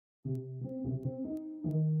Yeah,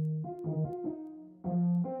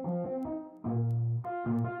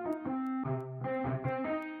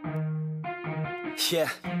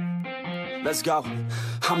 let's go.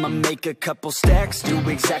 I'ma make a couple stacks, do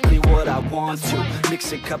exactly what I want to.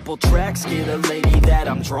 Mix a couple tracks, get a lady that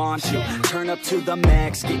I'm drawn to. Turn up to the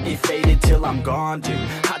max, get it faded till I'm gone, dude.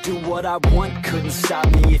 I do what I want, couldn't stop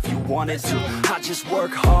me if you wanted to. I just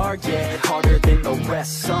work hard, yeah, harder than the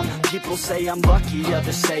rest. Some people say I'm lucky,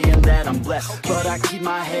 others saying that I'm blessed. But I keep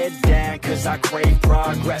my head down, cause I crave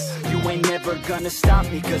progress. You ain't never gonna stop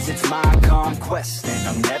me, cause it's my conquest. And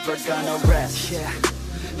I'm never gonna rest, yeah.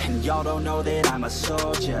 And y'all don't know that I'm a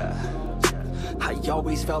soldier. I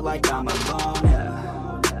always felt like I'm alone,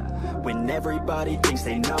 yeah. When everybody thinks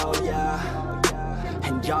they know, yeah.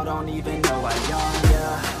 And y'all don't even know I own,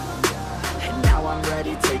 yeah. And now I'm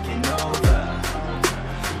ready taking over,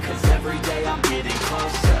 cause every day I'm getting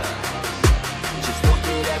closer. Just look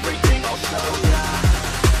at everything I'll show ya.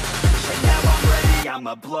 And now I'm ready,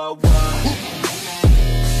 I'ma blow up.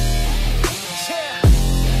 Yeah.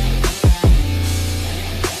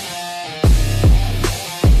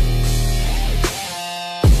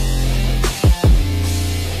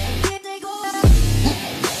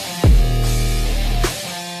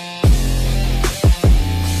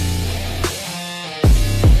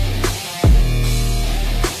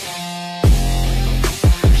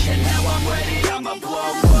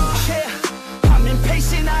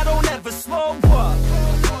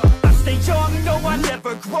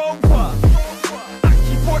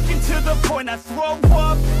 I throw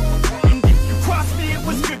up, and if you cross me, it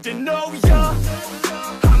was good to know ya.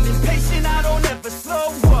 I'm impatient, I don't ever slow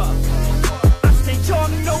up. I stay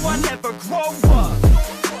young, no, I never grow up.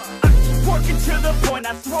 I keep working to the point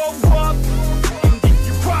I throw up, and if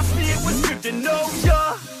you cross me, it was good to know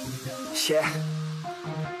ya. Yeah,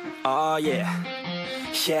 oh yeah,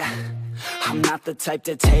 yeah. I'm not the type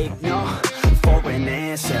to take no for an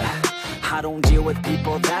answer. I don't deal with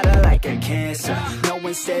people that are like a cancer. No,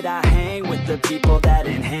 instead I hang with the people that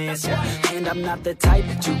enhance ya. And I'm not the type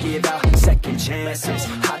to give out second chances.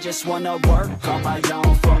 I just wanna work on my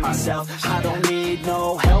own for myself. I don't need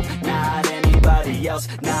no help, not anybody else.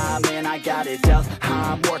 Nah, man, I got it dealt.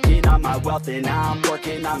 I'm working on my wealth and I'm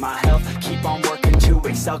working on my health. Keep on working to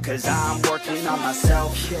excel, cause I'm working on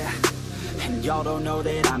myself, yeah. And y'all don't know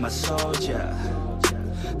that I'm a soldier.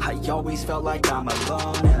 I always felt like I'm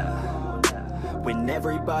alone, yeah. When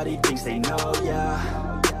everybody thinks they know, yeah.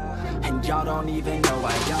 And y'all don't even know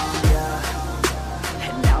I own, yeah.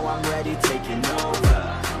 And now I'm ready taking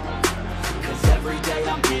over, cause every day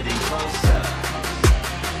I'm getting closer.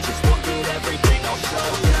 Just look at everything I'll show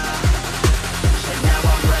ya. And now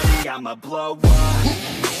I'm ready, I'ma blow up.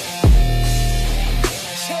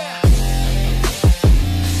 Yeah.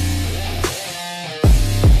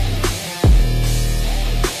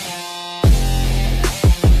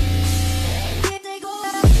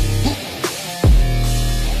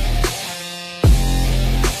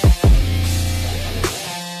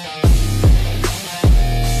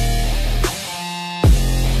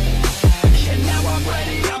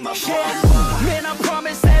 Man, I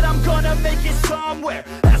promise that I'm gonna make it somewhere.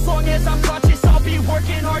 As long as I'm conscious, I'll be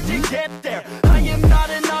working hard to get there. I am not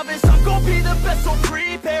a novice, I'm gonna be the best, so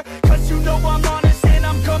prepare. Cause you know I'm honest and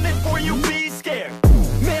I'm coming for you, be scared.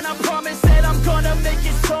 Man, I promise that I'm gonna make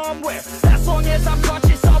it somewhere. As long as I'm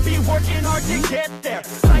conscious, I'll be working hard to get there.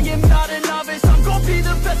 I am not a novice, I'm gonna be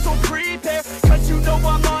the best, so prepare. Cause you know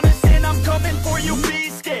I'm honest and I'm coming for you, be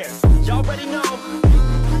scared. Y'all already know.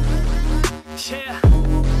 Yeah.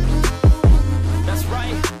 That's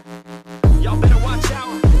right, y'all better watch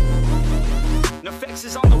out. NEFFEX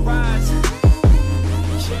is on the rise.